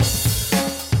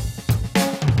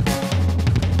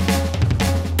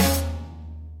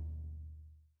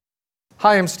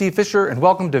Hi, I'm Steve Fisher, and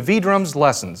welcome to V-Drums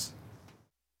Lessons.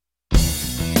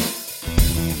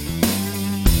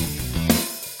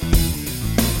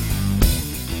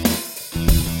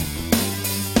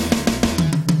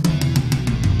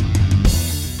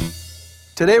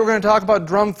 Today we're going to talk about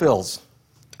drum fills.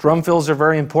 Drum fills are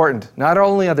very important. Not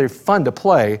only are they fun to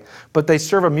play, but they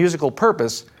serve a musical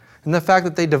purpose in the fact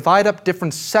that they divide up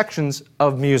different sections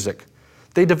of music.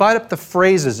 They divide up the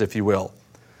phrases, if you will.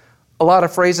 A lot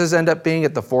of phrases end up being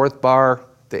at the 4th bar,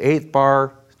 the 8th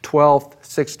bar, 12th,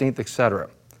 16th, etc.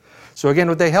 So again,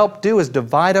 what they help do is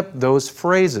divide up those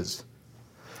phrases.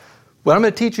 What I'm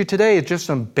going to teach you today is just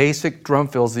some basic drum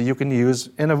fills that you can use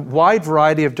in a wide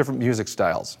variety of different music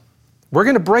styles. We're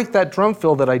going to break that drum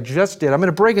fill that I just did. I'm going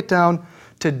to break it down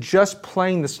to just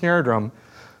playing the snare drum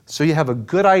so you have a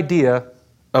good idea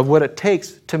of what it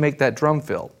takes to make that drum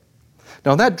fill.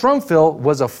 Now that drum fill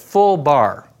was a full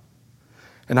bar.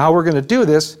 And how we're going to do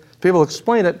this, to be able to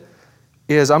explain it,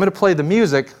 is I'm going to play the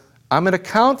music, I'm going to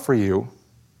count for you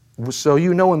so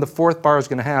you know when the 4th bar is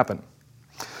going to happen.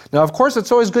 Now of course it's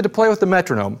always good to play with the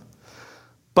metronome,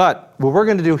 but what we're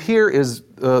going to do here is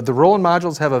the Roland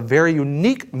modules have a very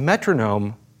unique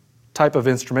metronome type of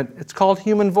instrument. It's called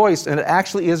human voice, and it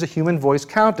actually is a human voice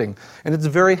counting. And it's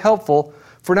very helpful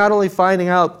for not only finding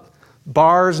out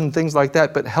bars and things like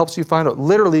that, but helps you find out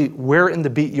literally where in the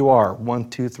beat you are. 1,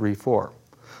 2, 3, 4.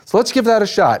 So let's give that a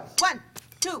shot. 1,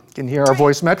 2. You can hear our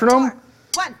voice metronome.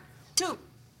 1, 2,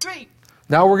 3.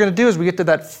 Now what we're going to do is we get to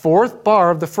that 4th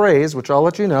bar of the phrase, which I'll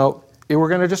let you know, and we're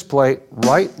going to just play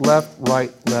right, left,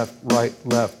 right, left, right,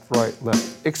 left, right,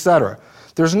 left, etc.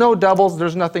 There's no doubles,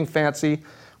 there's nothing fancy.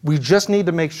 We just need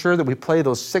to make sure that we play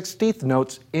those 16th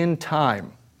notes in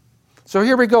time. So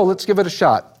here we go, let's give it a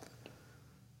shot.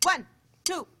 1,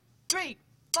 2, 3,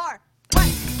 4. 1,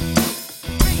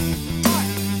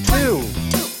 2,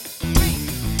 2,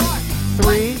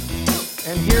 3,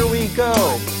 and here we go.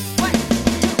 1, 2,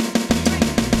 3,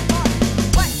 4.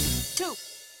 1, 2.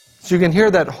 So you can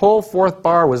hear that whole 4th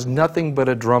bar was nothing but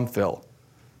a drum fill.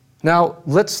 Now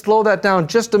let's slow that down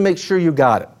just to make sure you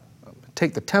got it.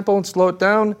 Take the tempo and slow it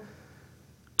down.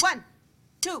 1,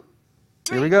 2,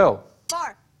 3. Here we go.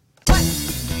 4. 1, 2,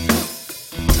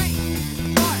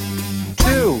 3, 4.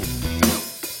 2,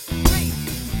 3,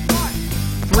 4.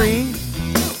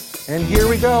 3, and here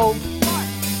we go.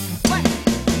 1, 2,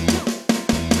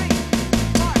 3,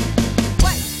 4.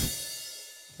 1.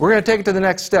 We're going to take it to the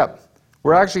next step.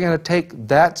 We're actually going to take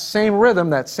that same rhythm,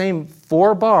 that same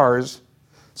 4 bars,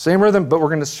 same rhythm, but we're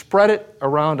going to spread it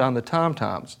around on the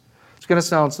tom-toms. It's going to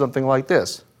sound something like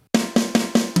this.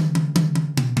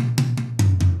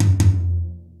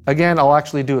 Again, I'll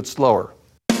actually do it slower.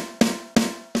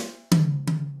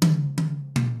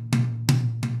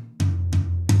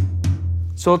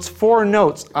 So it's 4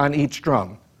 notes on each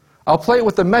drum. I'll play it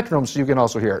with the metronome so you can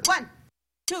also hear it. 1,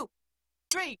 2,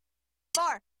 3,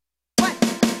 4. 1,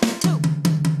 2,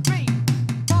 3,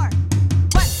 4.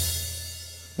 1.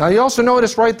 Now you also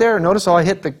notice right there, notice how I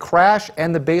hit the crash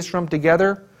and the bass drum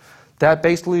together? That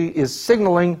basically is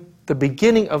signaling the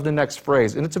beginning of the next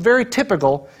phrase. And it's very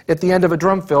typical at the end of a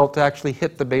drum fill to actually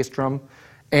hit the bass drum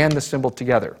and the cymbal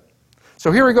together.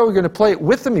 So here we go, we're going to play it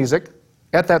with the music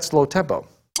at that slow tempo.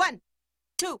 1,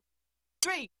 2,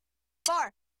 3,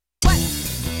 4. 1,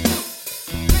 2,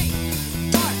 3,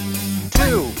 4.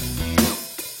 2,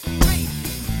 3,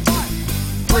 4.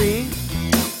 3,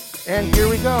 and here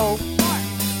we go.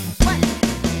 1,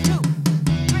 2,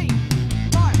 3,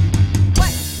 4.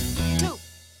 1, 2.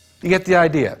 You get the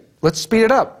idea. Let's speed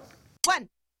it up. 1,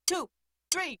 2,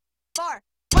 3, 4.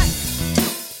 1, 2,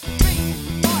 3,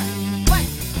 4. 1,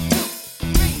 2,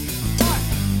 3, 4.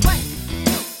 1,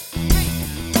 2, 3,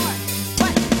 4.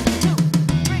 1, 2,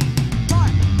 3, 4.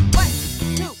 1,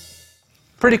 2.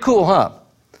 Pretty cool, huh?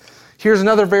 Here's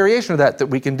another variation of that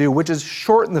we can do, which is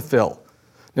shorten the fill.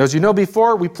 Now, as you know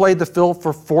before, we played the fill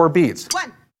for 4 beats.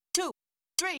 1, 2,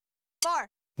 3, 4.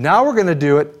 Now we're going to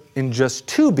do it in just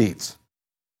 2 beats.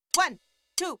 1,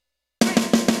 2, 3,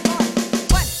 4.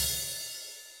 1,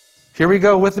 Here we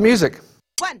go with the music.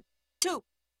 1, 2,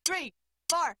 3,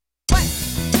 4. 1,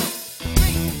 2,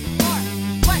 3, 4.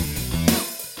 1, 2,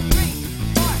 3,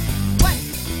 4. 1,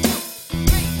 2,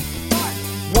 3, 4.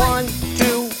 1,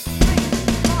 2.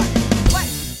 1,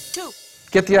 2.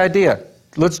 Get the idea.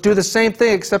 Let's do the same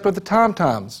thing except with the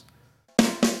tom-toms.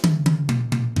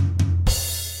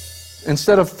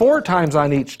 Instead of 4 times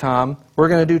on each tom, we're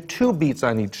going to do 2 beats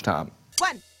on each tom.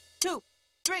 1, 2,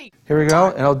 3. Here we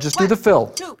go, and I'll just do the fill.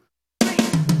 2, 3,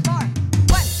 4.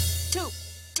 1, 2,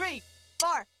 3,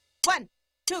 4. 1,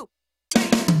 2, 3,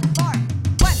 4.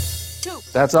 1, 2.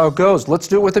 That's how it goes. Let's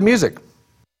do it with the music.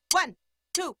 1,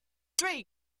 2, 3,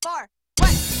 4. 1,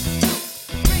 2,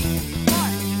 3, 4.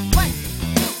 1,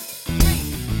 2, 3,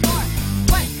 4.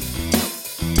 1, 2,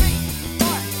 3,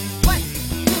 4. 1,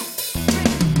 2, 3,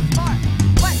 4.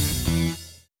 1.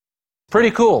 Pretty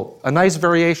cool. A nice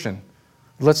variation.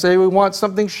 Let's say we want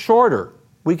something shorter.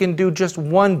 We can do just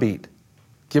one beat.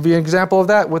 Give you an example of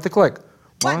that with the click.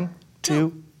 1,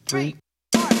 2, 3.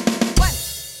 4. 1,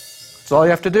 That's all you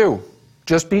have to do.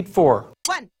 Just beat 4.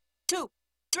 1, 2,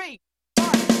 3, 4.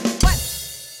 1.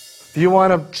 If you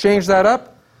want to change that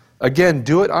up, again,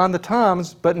 do it on the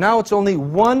toms, but now it's only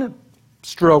one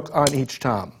stroke on each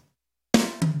tom.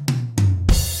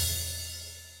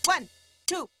 1,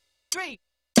 2, 3,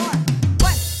 4.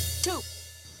 1, 2,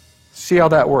 See how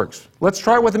that works. Let's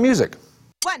try it with the music.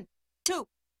 1, 2,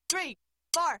 3,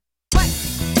 4. 1,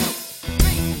 2,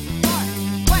 3, 4.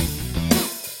 1, 2,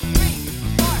 3,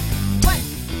 4. 1,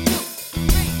 2,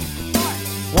 3,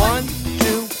 4. 1,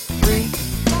 2, 3.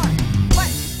 4.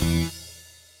 1.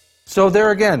 So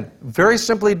there again, very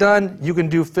simply done. You can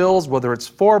do fills, whether it's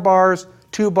 4 bars,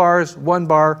 2 bars, 1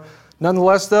 bar.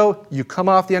 Nonetheless, though, you come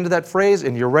off the end of that phrase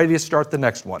and you're ready to start the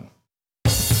next one.